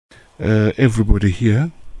everybody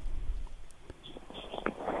here.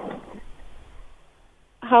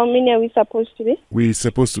 How many are we supposed to be? We're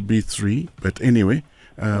supposed to be 3, but anyway,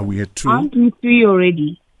 we had 2. Aren't we 3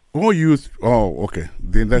 already? Oh, youth. Oh, okay.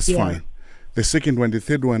 Then that's fine. The second one, the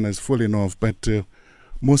third one has fallen off. But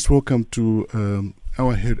most welcome to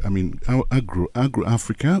our Agro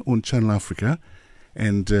Africa on Channel Africa.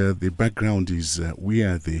 And the background is we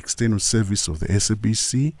are the external service of the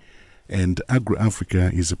SABC. And Agro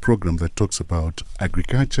Africa is a program that talks about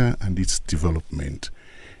agriculture and its development.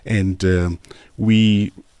 And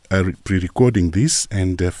we are pre-recording this,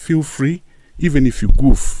 and feel free, even if you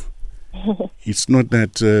goof, it's not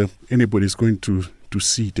that anybody's going to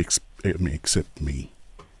see it except me,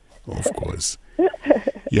 of course.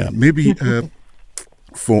 Yeah, maybe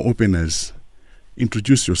for openers,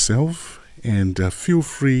 introduce yourself, and feel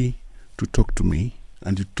free to talk to me,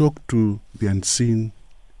 and you talk to the unseen,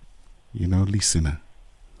 listener,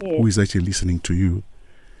 who is actually listening to you,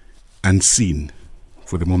 unseen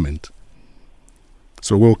for the moment.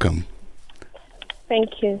 So welcome.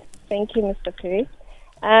 Thank you, Mr. Curry.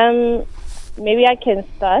 Maybe I can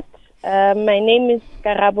start. My name is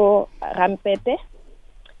Karabo Rampete.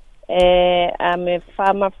 I'm a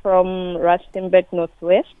farmer from Rustenburg,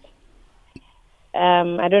 Northwest.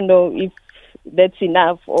 I don't know if that's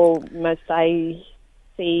enough, or must I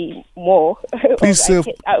say more? Please,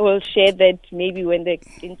 I will share that maybe when the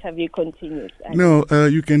interview continues. No,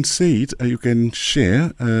 you can say it. You can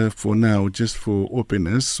share for now, just for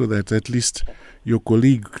openness, so that at least your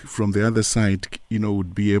colleague from the other side,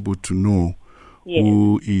 would be able to know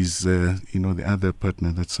who is, the other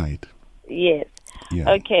partner that side. Yes. Yeah.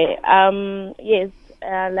 Okay. Yes.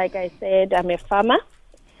 Like I said, I'm a farmer.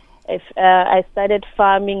 I started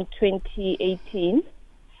farming 2018.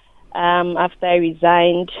 After I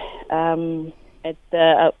resigned at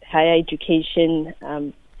the higher education,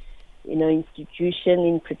 institution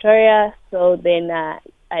in Pretoria. So then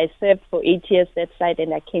I served for 8 years that side,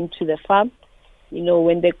 and I came to the farm.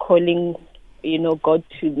 When the calling, got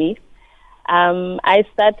to me. I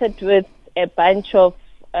started with a bunch of,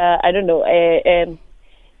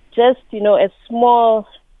 just a small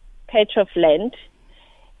patch of land,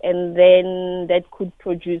 and then that could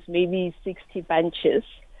produce maybe 60 bunches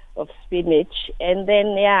of spinach. And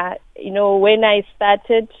then, when I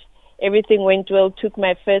started, everything went well. Took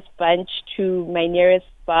my first bunch to my nearest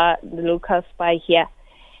spa, the local spa here.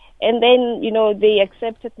 And then, they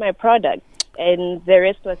accepted my product, and the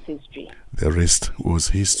rest was history. The rest was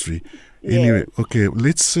history. Anyway, okay,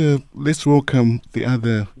 let's welcome the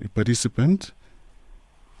other participant.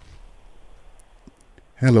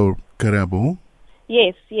 Hello, Karabo.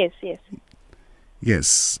 Yes.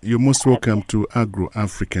 Yes, you're most welcome to Agro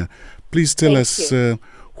Africa. Please tell us who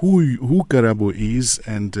Karabo is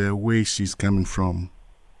and where she's coming from.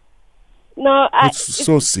 No, it's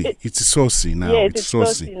Sosi. It's Sosi now. Yes, it's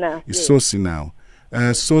Sosi now. It's Sosi now.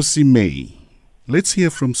 Sosi May. Let's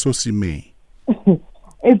hear from Sosi May.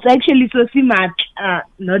 It's actually Sosi Matla,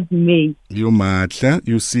 not May. You Matla,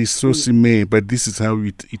 you see Sosi May, but this is how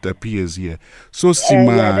it appears here. Sosi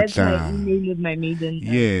Matla. That's my name with my maiden.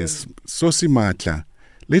 Yes, Sosi Matla.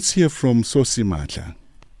 Let's hear from Sosi Matla.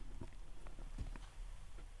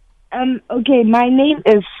 Okay, my name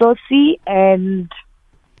is Sosi, and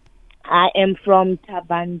I am from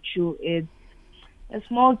Tabanchu. It's a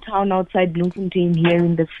small town outside Bloemfontein here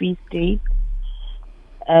in the Free State.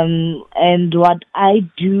 And what I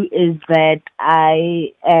do is that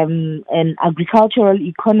I am an agricultural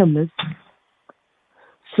economist.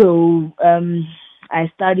 So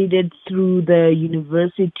I studied it through the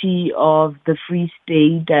University of the Free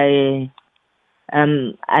State.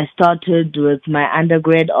 I started with my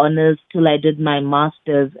undergrad honors till I did my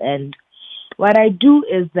master's. And what I do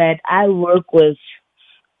is that I work with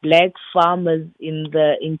black farmers in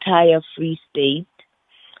the entire Free State.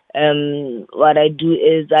 What I do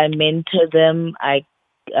is I mentor them, I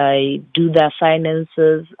do their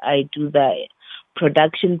finances, I do their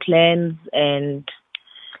production plans, and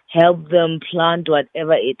help them plant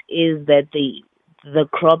whatever it is that the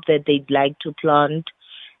crop that they'd like to plant,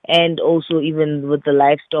 and also even with the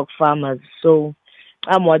livestock farmers. So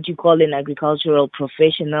I'm what you call an agricultural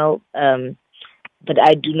professional, but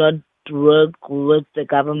I do not work with the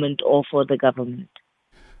government or for the government.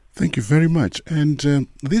 Thank you very much. And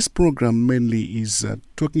this program mainly is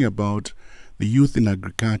talking about the youth in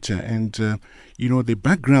agriculture. And, the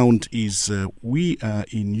background is we are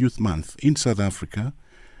in Youth Month in South Africa,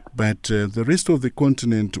 but the rest of the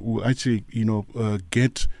continent will actually,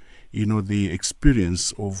 get, the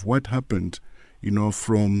experience of what happened,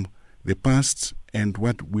 from the past and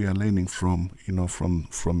what we are learning from,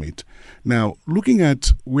 from it. Now, looking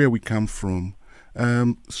at where we come from,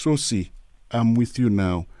 Sosi, I'm with you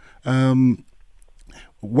now.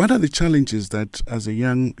 What are the challenges that, as a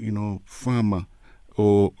young, farmer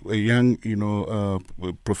or a young,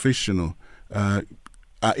 professional, are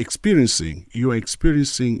experiencing? You are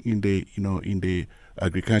experiencing in the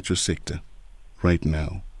agriculture sector right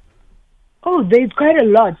now. Oh, there's quite a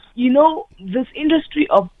lot. This industry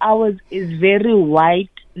of ours is very white,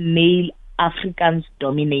 male, Africans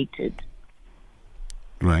dominated.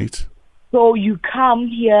 Right. So you come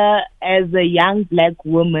here as a young black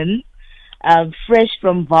woman, fresh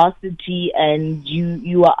from varsity, and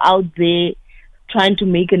you are out there trying to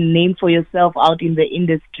make a name for yourself out in the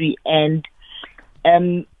industry. And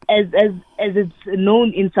as it's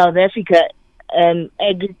known in South Africa,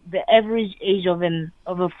 the average age of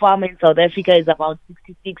a farmer in South Africa is about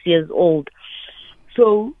 66 years old.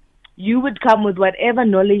 So you would come with whatever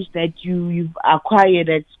knowledge that you've acquired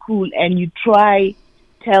at school, and you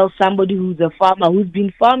tell somebody who's a farmer, who's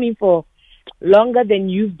been farming for longer than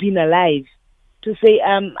you've been alive, to say,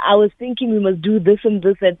 I was thinking we must do this and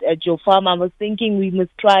this at your farm. I was thinking we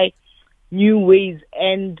must try new ways.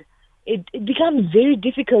 And it becomes very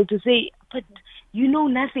difficult to say, but you know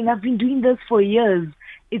nothing. I've been doing this for years.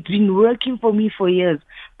 It's been working for me for years.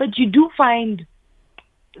 But you do find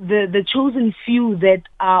the chosen few that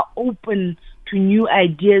are open to new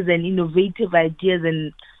ideas and innovative ideas,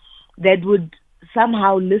 and that would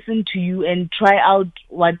somehow listen to you and try out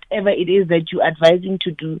whatever it is that you're advising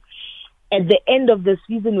to do. At the end of the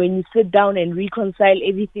season, when you sit down and reconcile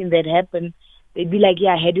everything that happened, they'd be like,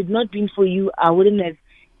 yeah, had it not been for you, I wouldn't have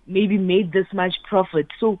maybe made this much profit.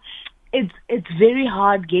 So it's very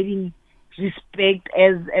hard getting respect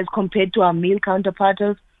as compared to our male counterparts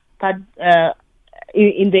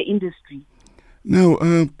in the industry. Now,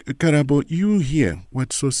 Karabo, you hear what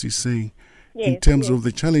Sosi is saying. Yes, in terms of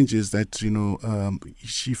the challenges that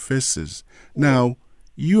she faces. Now,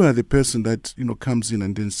 you are the person that comes in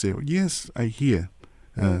and then say, yes, I hear,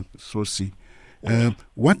 Sosi.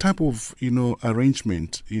 What type of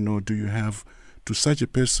arrangement do you have to such a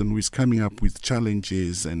person who is coming up with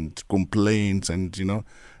challenges and complaints, and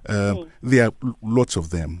there are lots of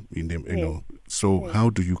them in them. So how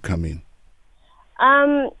do you come in?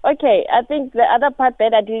 Okay, I think the other part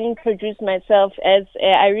that I didn't introduce myself as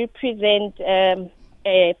I represent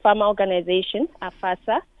a farmer organization,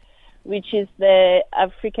 AFASA, which is the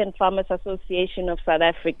African Farmers Association of South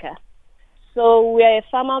Africa. So we are a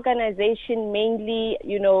farmer organization. Mainly,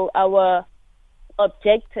 our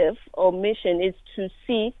objective or mission is to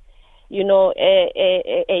see, a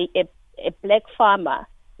black farmer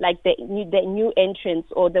like the new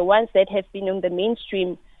entrants or the ones that have been on the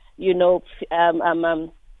mainstream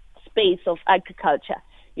space of agriculture,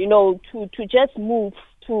 to just move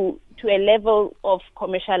to a level of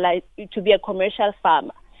to be a commercial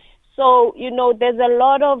farmer. So, there's a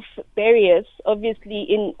lot of barriers, obviously,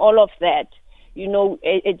 in all of that.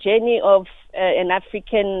 A journey of an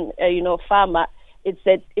African, farmer, it's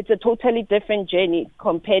a totally different journey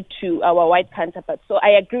compared to our white counterparts. So I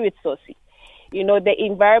agree with Sosi. The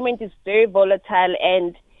environment is very volatile,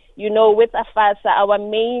 and with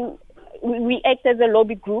AFASA, we act as a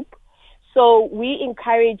lobby group, so we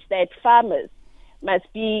encourage that farmers must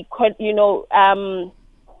be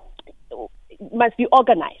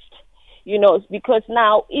organized, because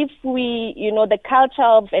now if we, the culture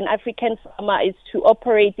of an African farmer is to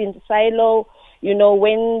operate in silo,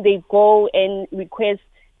 when they go and request,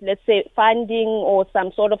 let's say, funding or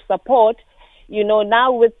some sort of support,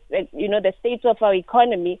 now with, the state of our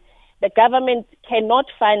economy, the government cannot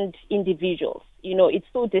fund individuals. It's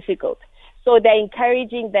so difficult. So they're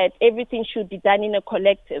encouraging that everything should be done in a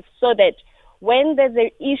collective, so that when there's an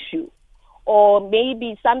issue or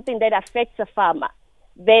maybe something that affects a farmer,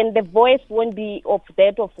 then the voice won't be of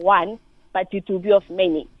that of one, but it will be of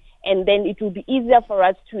many. And then it will be easier for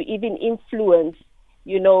us to even influence,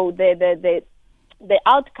 the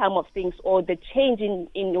outcome of things or the change in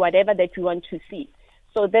whatever that we want to see.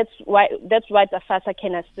 So that's why AFASA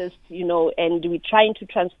can assist, and we're trying to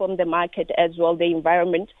transform the market as well, the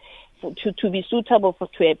environment, to be suitable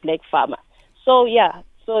to a black farmer. So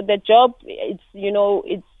so the job,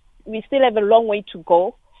 we still have a long way to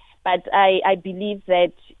go, but I believe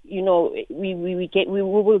that we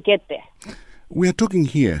will get there. We are talking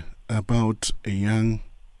here about a young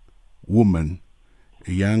woman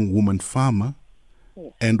farmer.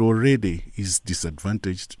 Yes. And already is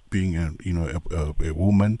disadvantaged being a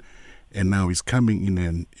woman, and now is coming in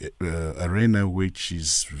an arena which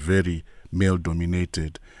is very male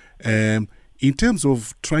dominated. in terms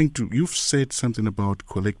of trying to, you've said something about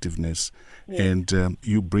collectiveness, and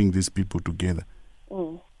you bring these people together.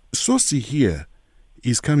 Sosi here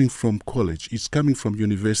is coming from college, it's coming from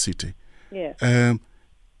university. Yes.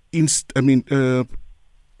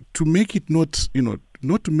 To make it not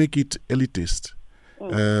to make it elitist,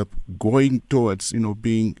 going towards,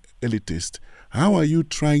 being elitist, how are you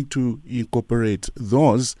trying to incorporate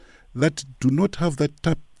those that do not have that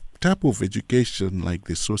type of education like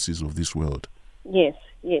the sources of this world? Yes.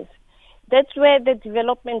 That's where the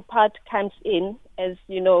development part comes in, as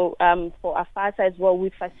for AFASA as well, we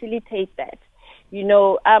facilitate that.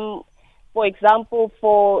 For example,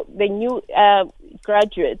 for the new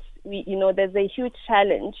graduates, there's a huge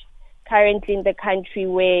challenge currently in the country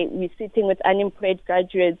where we're sitting with unemployed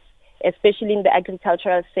graduates, especially in the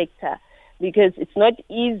agricultural sector, because it's not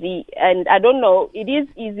easy. And I don't know, it is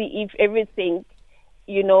easy if everything,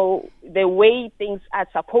 the way things are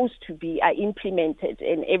supposed to be are implemented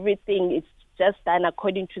and everything is just done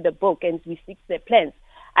according to the book and we stick to the plans.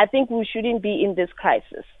 I think we shouldn't be in this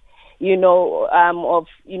crisis, of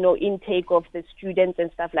intake of the students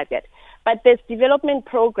and stuff like that. But there's development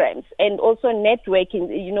programs and also networking.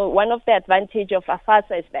 One of the advantage of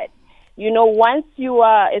AFASA is that, once you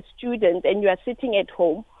are a student and you are sitting at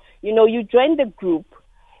home, you join the group.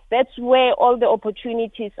 That's where all the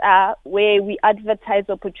opportunities are, where we advertise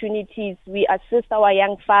opportunities, we assist our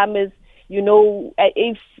young farmers.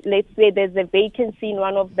 If, let's say, there's a vacancy in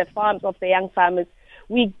one of the farms of the young farmers,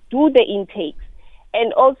 we do the intakes.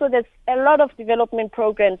 And also there's a lot of development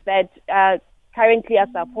programs that currently are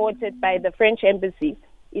supported by the French Embassy,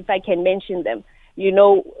 if I can mention them,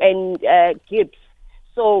 and GIBS.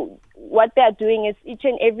 So what they're doing is each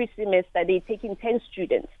and every semester they're taking 10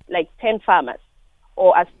 students, like 10 farmers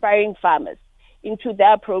or aspiring farmers, into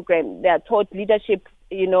their program. They are taught leadership,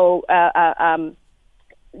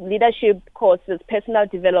 leadership courses, personal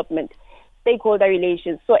development, stakeholder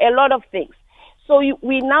relations, so a lot of things. So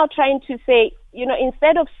we're now trying to say,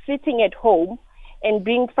 instead of sitting at home and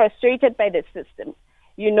being frustrated by the system,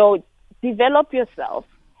 develop yourself,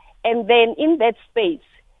 and then in that space,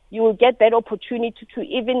 you will get that opportunity to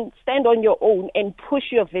even stand on your own and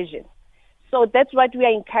push your vision. So that's what we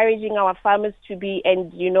are encouraging our farmers to be,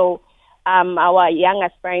 and, our young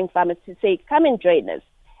aspiring farmers to say, come and join us.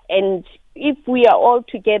 And if we are all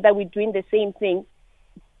together, we're doing the same thing,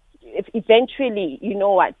 eventually,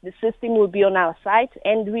 the system will be on our side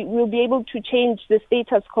and we will be able to change the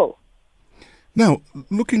status quo. Now,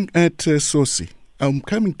 looking at Sosi, I'm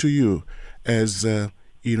coming to you as, an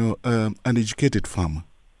educated farmer,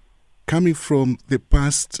 coming from the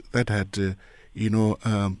past that had,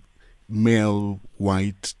 male,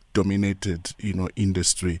 white dominated,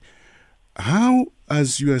 industry. How,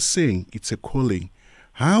 as you are saying, it's a calling,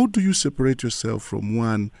 how do you separate yourself from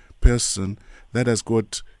one person that has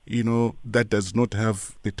got, that does not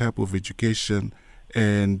have the type of education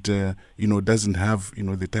and, doesn't have,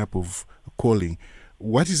 the type of calling?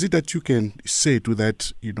 What is it that you can say to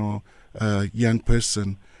that, young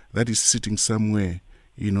person that is sitting somewhere,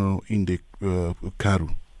 in the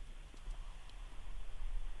Karu?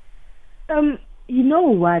 You know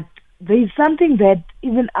what? There's something that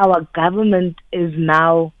even our government has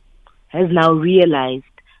now realized.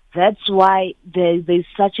 That's why there's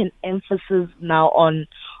such an emphasis now on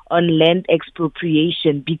land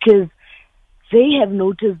expropriation, because they have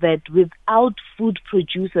noticed that without food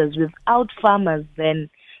producers, without farmers, then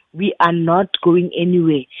we are not going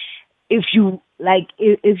anywhere. If you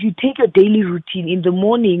take your daily routine in the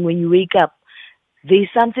morning when you wake up, there's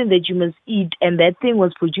something that you must eat, and that thing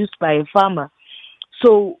was produced by a farmer.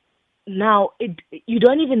 So now you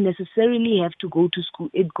don't even necessarily have to go to school.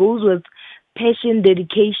 It goes with passion,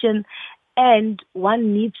 dedication, and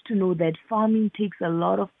one needs to know that farming takes a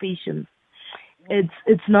lot of patience.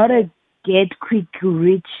 It's not a get quick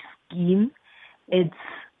rich scheme. It's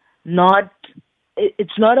not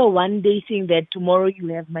a one day thing that tomorrow you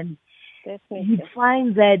have money. Definitely. You'd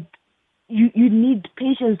find that you need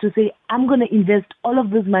patience to say, I'm going to invest all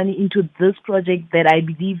of this money into this project that I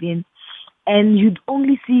believe in, and you'd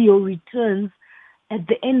only see your returns at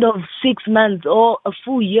the end of 6 months or a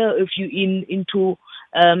full year if you're into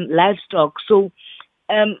livestock. So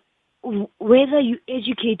whether you're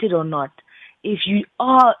educated or not, if you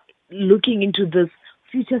are looking into this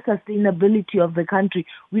future sustainability of the country,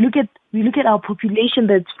 we look at our population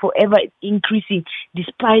that's forever increasing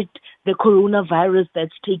despite the coronavirus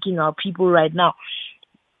that's taking our people right now.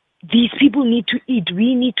 These people need to eat.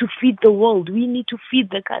 We need to feed the world. We need to feed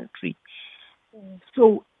the country.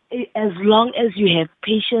 So as long as you have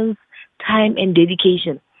patience, time, and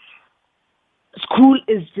dedication, school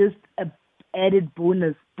is just added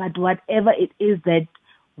bonus, but whatever it is that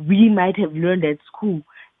we might have learned at school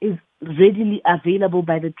is readily available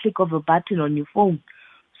by the click of a button on your phone.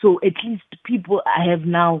 So at least people have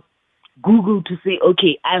now Google to say,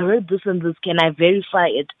 okay, I heard this and this, can I verify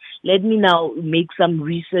it? Let me now make some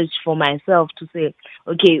research for myself to say,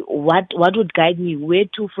 okay, what would guide me? Where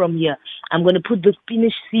to from here? I'm going to put the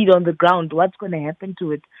spinach seed on the ground. What's going to happen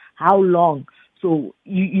to it? How long? So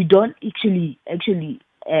you don't actually at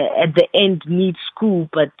the end need school,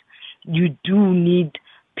 but you do need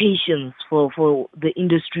patience for the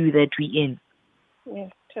industry that we're in. Yeah,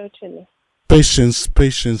 totally.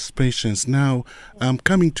 Patience. Now, I'm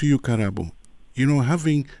coming to you, Karabo.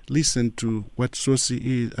 Having listened to what Sosi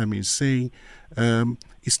is, saying,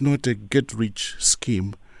 it's not a get-rich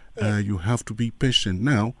scheme. You have to be patient.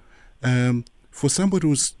 Now, for somebody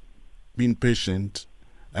who's been patient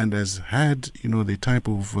and has had, the type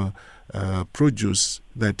of produce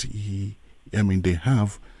that they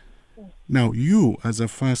have. Now, you as a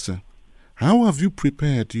farmer, how have you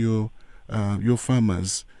prepared your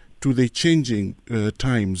farmers to the changing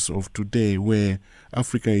times of today, where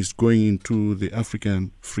Africa is going into the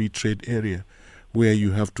African free trade area, where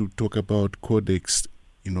you have to talk about codex,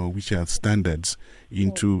 which are standards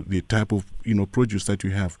into the type of, produce that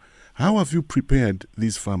you have. How have you prepared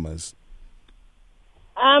these farmers?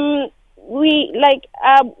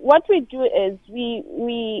 What we do is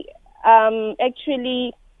we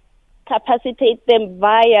actually capacitate them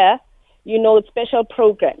via, special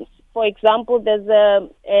programs. For example, there's the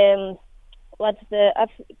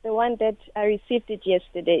one that I received it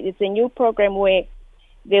yesterday. It's a new program where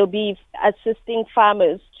they'll be assisting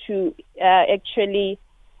farmers to actually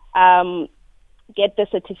get the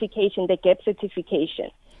certification, the GAP certification.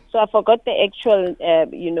 So I forgot the actual,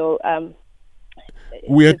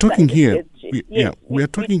 we are talking here. We are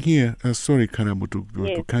talking here. Sorry, Karabo,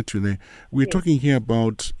 to cut you there. We're talking here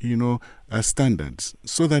about standards,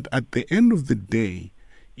 so that at the end of the day,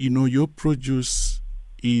 your produce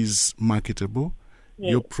is marketable.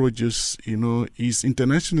 Yes. Your produce, is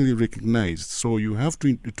internationally recognized. So you have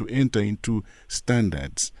to enter into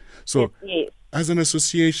standards. So as an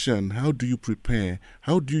association, how do you prepare?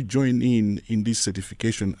 How do you join in this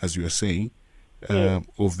certification, as you are saying,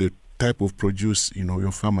 of the type of produce,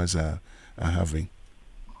 your farmers are having?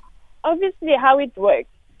 Obviously, how it works.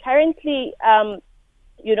 Currently,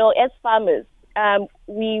 as farmers,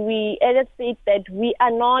 we state that we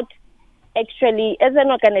are not actually, as an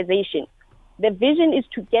organization, the vision is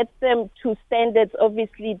to get them to standards,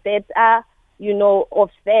 obviously, that are, of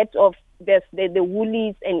the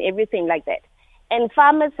woolies and everything like that. And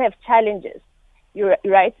farmers have challenges,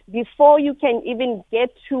 right? Before you can even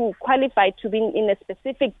get to qualify to be in a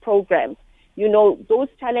specific program, those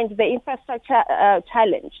challenges, the infrastructure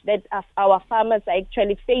challenge that our farmers are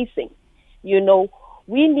actually facing,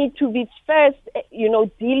 we need to be first,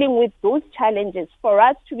 dealing with those challenges for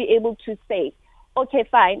us to be able to say, okay,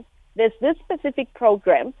 fine, there's this specific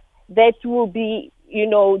program that will be,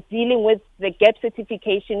 dealing with the GAP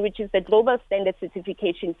certification, which is the global standard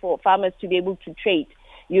certification for farmers to be able to trade,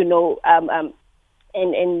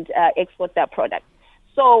 and export their products.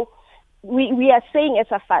 So we are saying as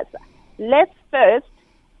a FASA, let's first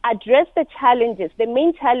address the challenges, the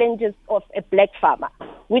main challenges of a black farmer,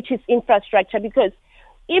 which is infrastructure. Because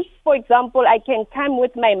if, for example, I can come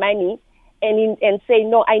with my money and say,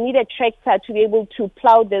 no, I need a tractor to be able to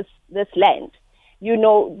plow this land,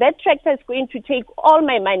 that tractor is going to take all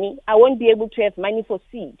my money. I won't be able to have money for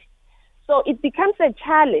seed. So it becomes a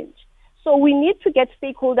challenge. So we need to get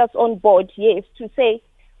stakeholders on board, yes, to say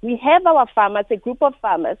we have our farmers, a group of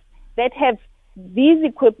farmers that have these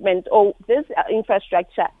equipment or this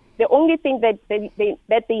infrastructure. The only thing that they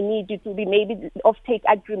need is to be maybe off-take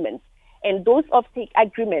agreements. And those off-take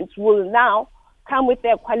agreements will now come with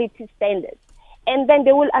their quality standards. And then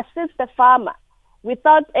they will assist the farmer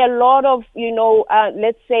without a lot of,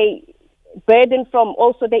 let's say, burden from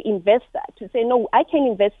also the investor to say, no, I can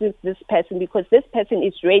invest with this person because this person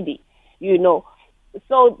is ready,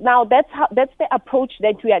 So now that's the approach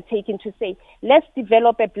that we are taking to say, let's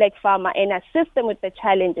develop a black farmer and assist them with the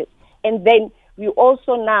challenges. And then we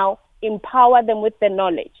also now empower them with the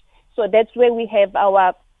knowledge. So that's where we have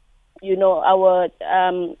our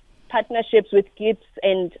partnerships with GIPS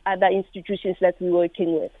and other institutions that we're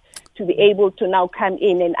working with to be able to now come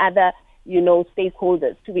in, and other,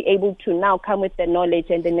 stakeholders to be able to now come with the knowledge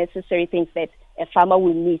and the necessary things that a farmer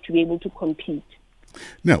will need to be able to compete.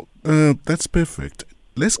 Now, that's perfect.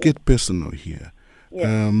 Let's get personal here.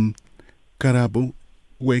 Yeah. Karabo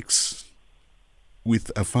works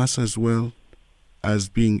with AFASA as well as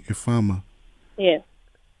being a farmer. Yeah.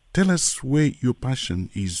 Tell us where your passion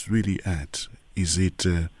is really at. Is it,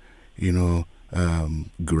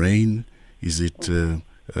 grain? Is it,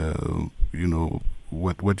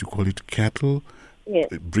 what you call it, cattle, Yes.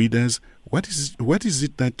 breeders? What is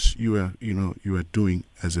it that you are doing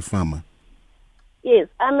as a farmer? Yes,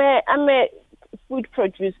 I'm a food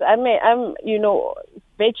producer. I'm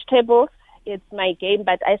vegetables. It's my game,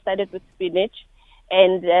 but I started with spinach,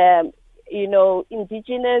 and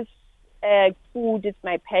indigenous food is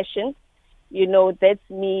my passion. That's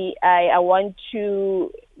me. I want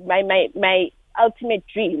to. My ultimate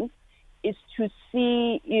dream is to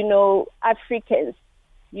see Africans,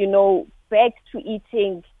 back to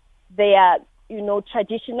eating their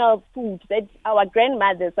traditional food that our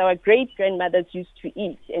grandmothers, our great grandmothers used to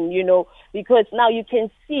eat. And, because now you can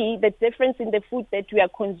see the difference in the food that we are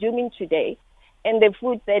consuming today and the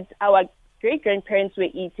food that our great grandparents were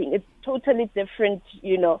eating. It's totally different,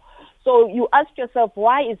 So you ask yourself,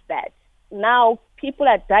 why is that? Now people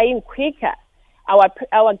are dying quicker.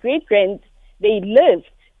 Our great grand, they lived,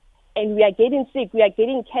 and we are getting sick. We are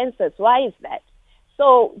getting cancers. Why is that?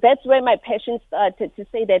 So that's where my passion started, to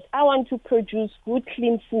say that I want to produce good,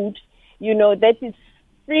 clean food, that is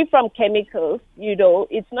free from chemicals.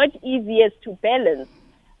 It's not easiest to balance,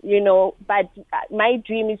 but my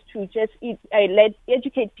dream is to just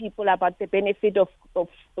educate people about the benefit of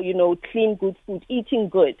clean, good food, eating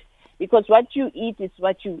good. Because what you eat is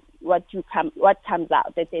what comes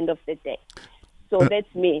out at the end of the day. So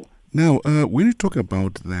that's me. Now, when you talk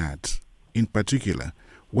about that in particular,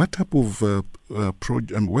 what type of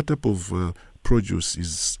produce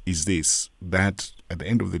is this that at the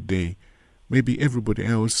end of the day, maybe everybody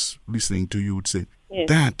else listening to you would say, yes,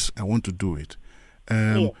 that I want to do it.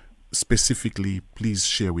 Yes. Specifically, please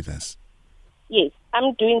share with us. Yes,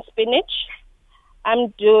 I'm doing spinach.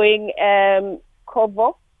 I'm doing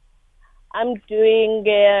kovo. I'm doing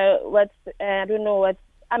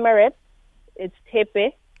amaret. It's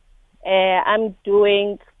tepe. I'm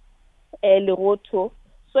doing leroto.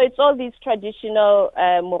 So it's all these traditional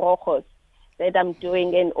morocos that I'm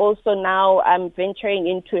doing. And also now I'm venturing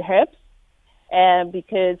into herbs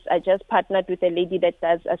because I just partnered with a lady that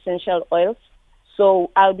does essential oils.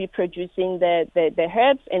 So I'll be producing the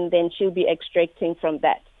herbs, and then she'll be extracting from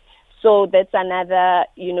that. So that's another,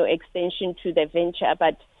 extension to the venture.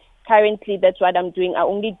 But currently that's what I'm doing. I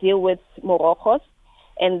only deal with morocos.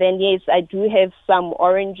 And then, yes, I do have some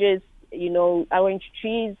oranges, orange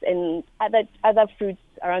trees and other fruits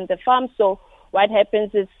around the farm. So what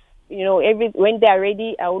happens is, when they are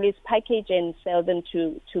ready, I always package and sell them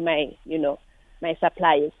to my, my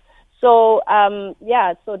suppliers. So,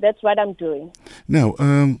 so that's what I'm doing. Now,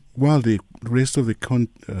 while the rest of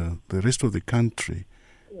the country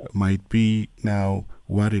might be now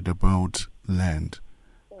worried about land,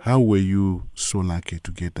 how were you so lucky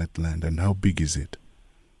to get that land, and how big is it?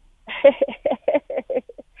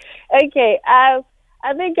 Okay, I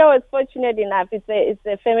think I was fortunate enough. It's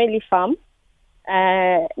a family farm.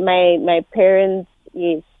 My parents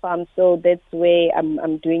farm, so that's where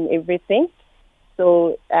I'm doing everything.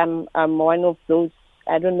 So I'm one of those.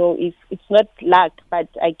 I don't know if it's not luck, but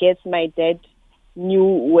I guess my dad knew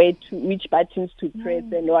which buttons to press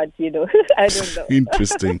and what, I don't know.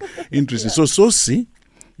 Interesting. Yeah. So Sosi,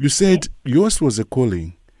 you said yours was a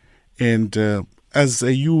calling, and as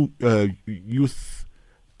a youth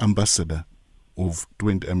ambassador of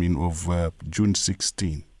June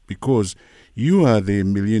 16, because you are the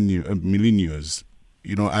millennials.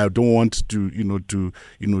 I don't want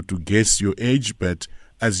to guess your age, but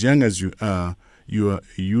as young as you are a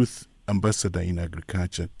youth ambassador in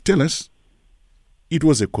agriculture. Tell us, it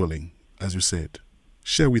was a calling, as you said.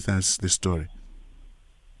 Share with us the story.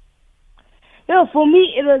 For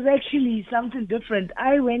me, it was actually something different.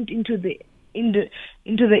 I went into the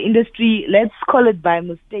industry, let's call it by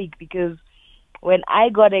mistake, because when I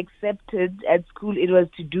got accepted at school, it was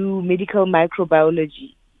to do medical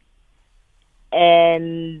microbiology.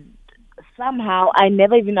 And somehow I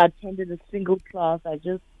never even attended a single class. I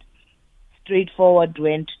just straightforward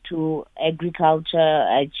went to agriculture.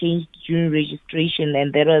 I changed during registration,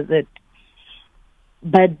 and that was it.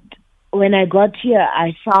 But when I got here,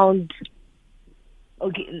 I found,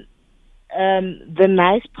 the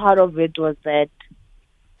nice part of it was that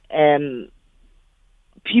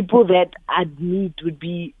people that I'd meet would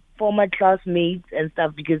be former classmates and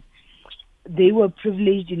stuff, because they were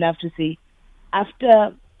privileged enough to say,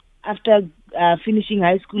 after finishing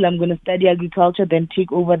high school, I'm going to study agriculture, then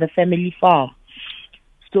take over the family farm.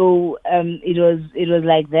 So it was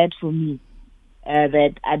like that for me,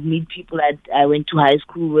 that I'd meet people that I went to high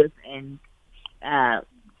school with, and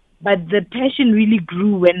But the passion really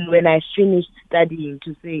grew when I finished studying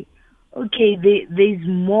to say, okay, there's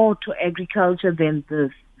more to agriculture than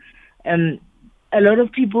this. A lot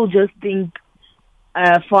of people just think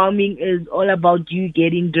farming is all about you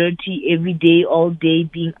getting dirty every day, all day,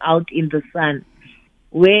 being out in the sun.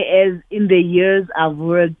 Whereas in the years I've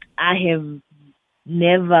worked, I have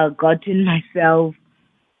never gotten myself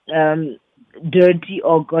dirty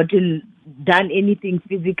or done anything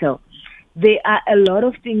physical. There are a lot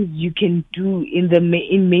of things you can do in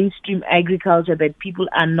mainstream agriculture that people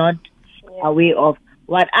are not aware of.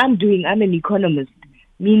 What I'm doing, I'm an economist,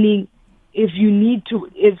 meaning if you need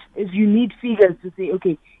figures to say,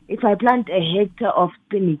 okay, if I plant a hectare of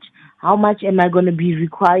spinach, how much am I going to be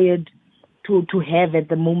required to have at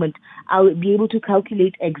the moment? I will be able to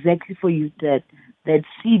calculate exactly for you that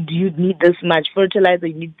seed you need this much, fertilizer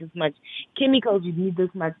you need this much, chemicals you need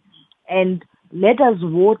this much, and let us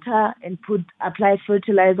water and apply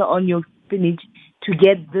fertilizer on your spinach to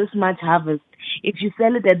get this much harvest. If you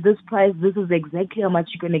sell it at this price, this is exactly how much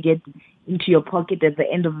you're going to get into your pocket at the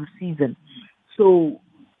end of the season. So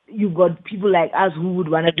you've got people like us who would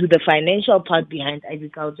want to do the financial part behind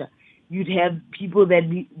agriculture. You'd have people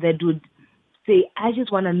that would say, I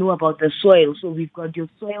just want to know about the soil. So we've got your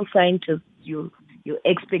soil scientists, your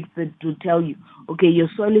experts that will tell you, okay, your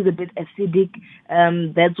soil is a bit acidic.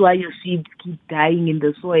 That's why your seeds keep dying in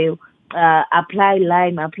the soil. Apply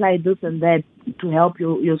lime, apply this and that to help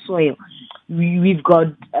your soil. We've got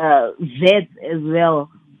vets as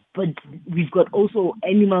well, but we've got also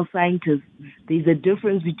animal scientists. There's a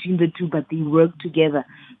difference between the two, but they work together.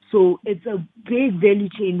 So it's a big value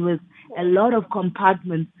chain with a lot of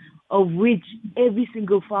compartments, of which every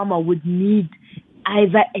single farmer would need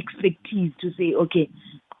either expertise to say, okay,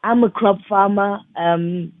 I'm a crop farmer.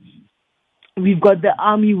 We've got the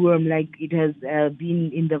army worm, like it has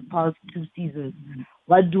been in the past 2 seasons.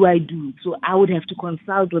 What do I do? So I would have to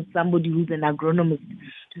consult with somebody who's an agronomist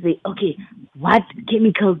to say, okay, what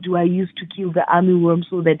chemicals do I use to kill the army worm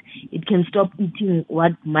so that it can stop eating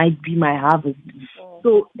what might be my harvest?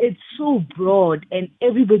 So it's so broad, and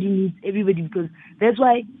everybody needs everybody, because that's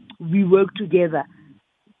why we work together.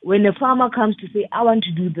 When a farmer comes to say, I want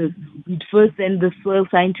to do this, we'd first send the soil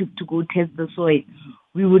scientist to go test the soil.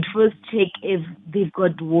 We would first check if they've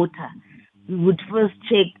got water. We would first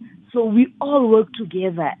check. So we all work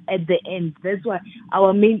together at the end. That's why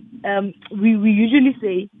our main, we usually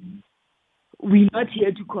say, we're not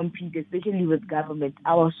here to compete, especially with government.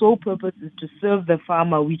 Our sole purpose is to serve the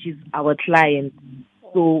farmer, which is our client.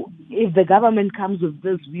 So if the government comes with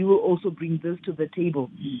this, we will also bring this to the table.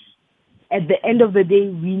 At the end of the day,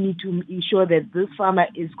 we need to ensure that this farmer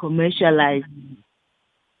is commercialized.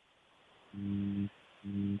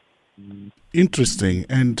 Interesting.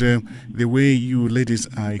 And the way you ladies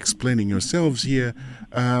are explaining yourselves here,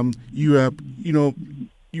 you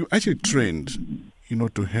actually trained,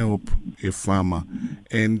 to help a farmer.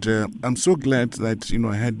 And I'm so glad that,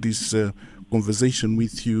 I had this conversation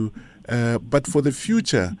with you. But for the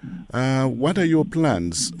future, what are your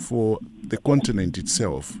plans for the continent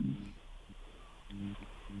itself?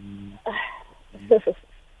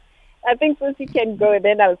 I think Susie can go, and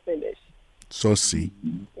then I'll finish. Sosie.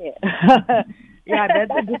 Yeah. Yeah,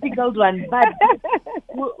 that's a difficult one. But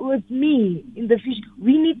with me, in the future,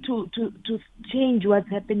 we need to change what's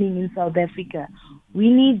happening in South Africa. We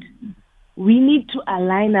need to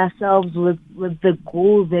align ourselves with the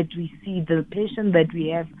goal that we see, the passion that we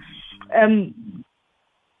have.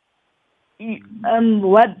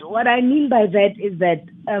 What I mean by that is that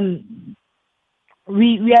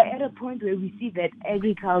we are at a point where we see that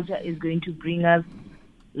agriculture is going to bring us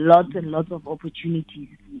lots and lots of opportunities.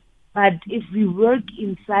 But if we work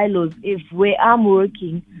in silos, if where I'm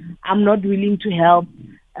working, I'm not willing to help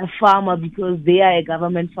a farmer because they are a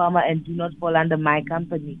government farmer and do not fall under my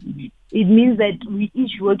company, it means that we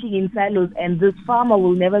each working in silos, and this farmer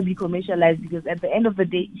will never be commercialized, because at the end of the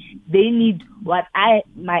day, they need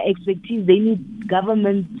my expertise, they need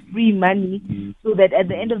government free money so that at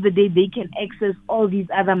the end of the day, they can access all these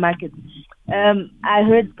other markets. I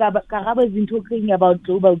heard Karaba has been talking about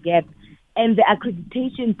global gap, and the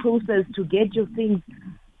accreditation process to get your things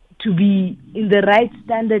to be in the right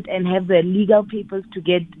standard and have the legal papers to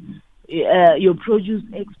get your produce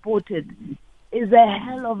exported is a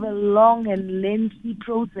hell of a long and lengthy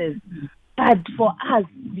process. But for us,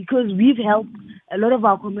 because we've helped a lot of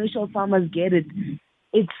our commercial farmers get it,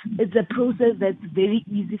 it's a process that's very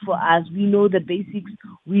easy for us. We know the basics.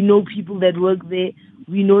 We know people that work there.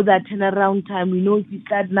 We know that turnaround time. We know if we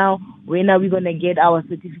start now, when are we going to get our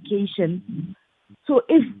certification? So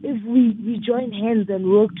if we join hands and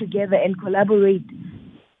work together and collaborate,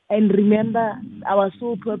 and remember our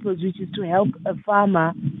sole purpose, which is to help a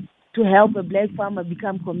farmer, to help a black farmer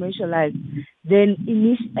become commercialized, then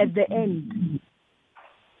at the end,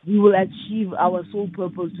 we will achieve our sole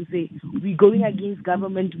purpose to say we're going against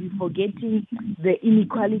government, we're forgetting the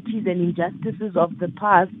inequalities and injustices of the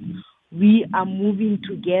past. We are moving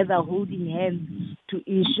together, holding hands to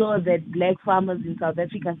ensure that black farmers in South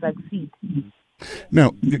Africa succeed.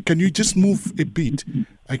 Now, can you just move a bit?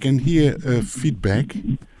 I can hear feedback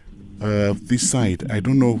this side. I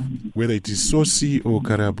don't know whether it is Sosi or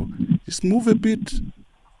Karabo. Just move a bit.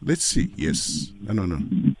 Let's see. Yes. No.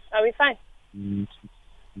 Are we fine?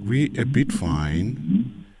 We a bit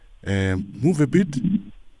fine. Move a bit.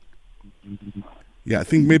 Yeah, I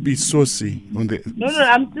think maybe it's Sosi on the... No,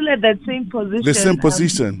 I'm still at that same position. The same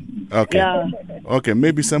position. Okay. Yeah. Okay,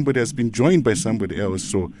 maybe somebody has been joined by somebody else.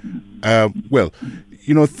 So, well,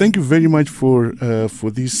 thank you very much for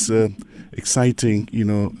this exciting,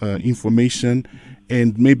 information.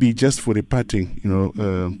 And maybe just for the parting,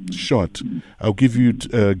 shot, I'll give it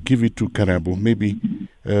to Karabo. Maybe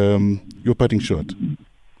your parting shot.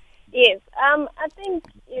 Yes, I think,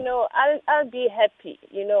 I'll be happy,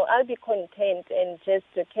 I'll be content and just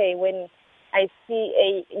okay when I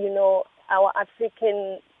see our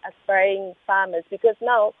African aspiring farmers, because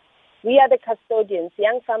now we are the custodians.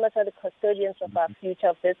 Young farmers are the custodians of our future,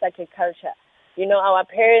 of this agriculture. Our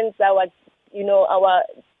parents,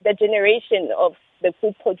 the generation of the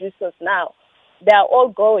food producers now, they are all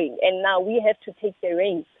going, and now we have to take the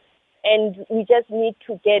reins. And we just need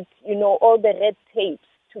to get, all the red tapes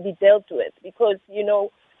to be dealt with, because,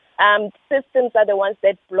 systems are the ones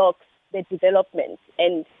that block the development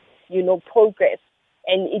and, progress.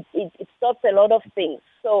 And it stops a lot of things.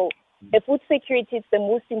 So the food security is the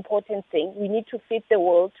most important thing. We need to feed the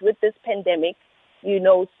world with this pandemic,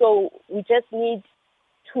 so we just need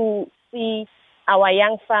to see our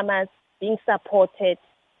young farmers being supported,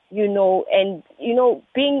 and,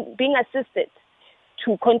 being assisted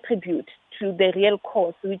to contribute to the real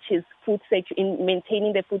cause, which is in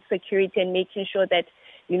maintaining the food security and making sure that,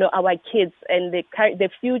 our kids and the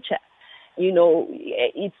future,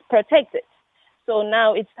 it's protected. So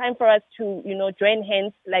now it's time for us to, join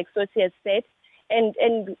hands, like Sosi has said,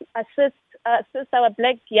 and assist our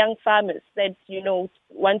black young farmers that,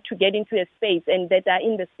 want to get into a space and that are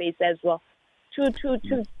in the space as well, to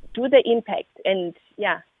do the impact and,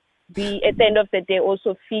 be at the end of the day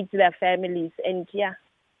also feed their families. And,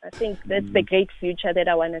 I think that's the great future that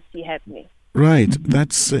I want to see happening. Right,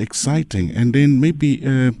 that's exciting. And then maybe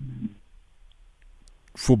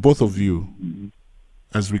for both of you,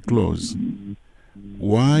 as we close,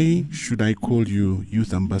 why should I call you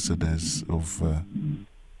youth ambassadors of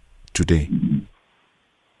today?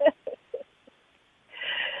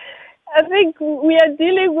 I think we are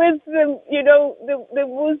dealing with, the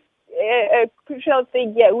most crucial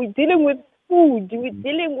thing here. We're dealing with food. We're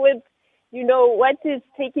dealing with, what is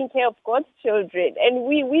taking care of God's children. And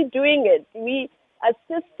we're doing it. We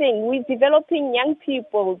assisting. We're developing young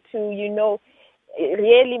people to,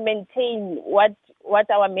 really maintain what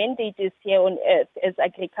our mandate is here on earth as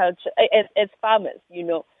agriculture, as farmers,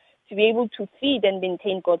 to be able to feed and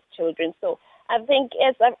maintain God's children. So I think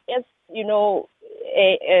as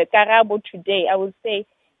Karabo today, I would say,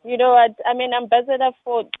 I'm an ambassador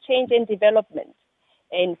for change and development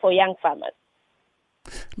and for young farmers.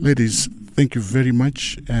 Ladies, thank you very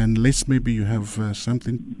much. And maybe you have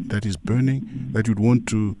something that is burning that you'd want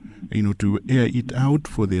to, to air it out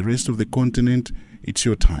for the rest of the continent. It's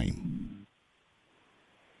your time.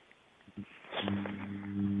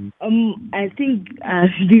 I think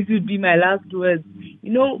this would be my last words.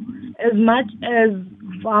 As much as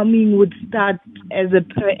farming would start as a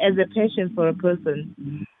passion for a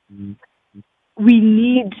person, we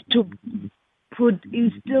need to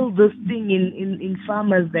instill this thing in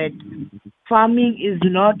farmers that farming is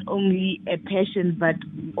not only a passion but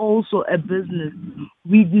also a business.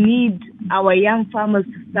 We need our young farmers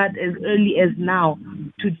to start as early as now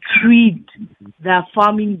to treat their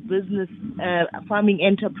farming farming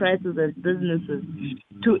enterprises as businesses,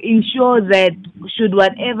 to ensure that should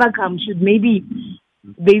whatever come, should maybe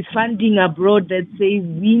there's funding abroad that says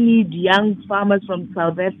we need young farmers from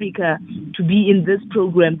South Africa to be in this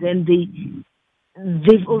program, then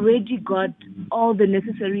they've already got all the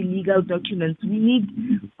necessary legal documents. We need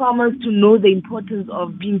farmers to know the importance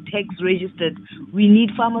of being tax registered. We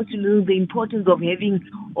need farmers to know the importance of having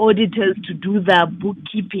auditors to do their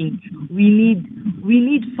bookkeeping. We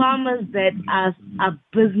need farmers that are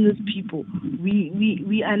business people.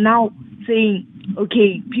 We are now saying,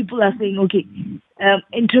 okay, people are saying, okay,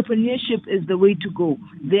 entrepreneurship is the way to go.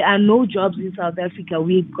 There are no jobs in South Africa.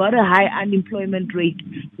 We've got a high unemployment rate.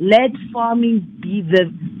 Let farming be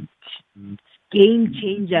the game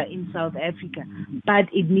changer in South Africa. But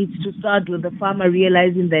it needs to start with the farmer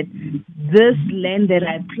realizing that this land that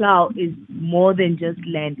I plow is more than just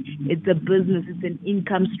land. It's a business. It's an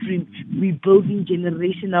income stream. We're building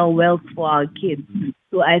generational wealth for our kids.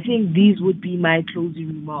 So I think these would be my closing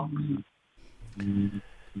remarks.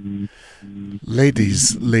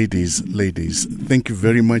 Ladies, thank you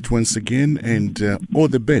very much once again, and all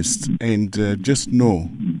the best. And just know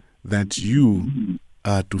that you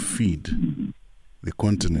are to feed the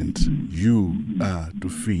continent. You are to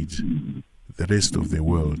feed the rest of the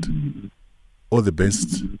world. All the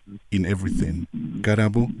best in everything.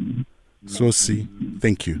 Karabo, Sosi,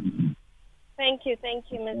 thank you. Thank you,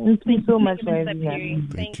 Ms. Thank you so much for having me.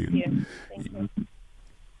 Thank you.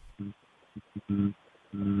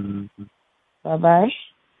 Bye-bye.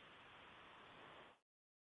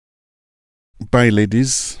 Bye,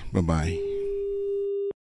 ladies. Bye-bye.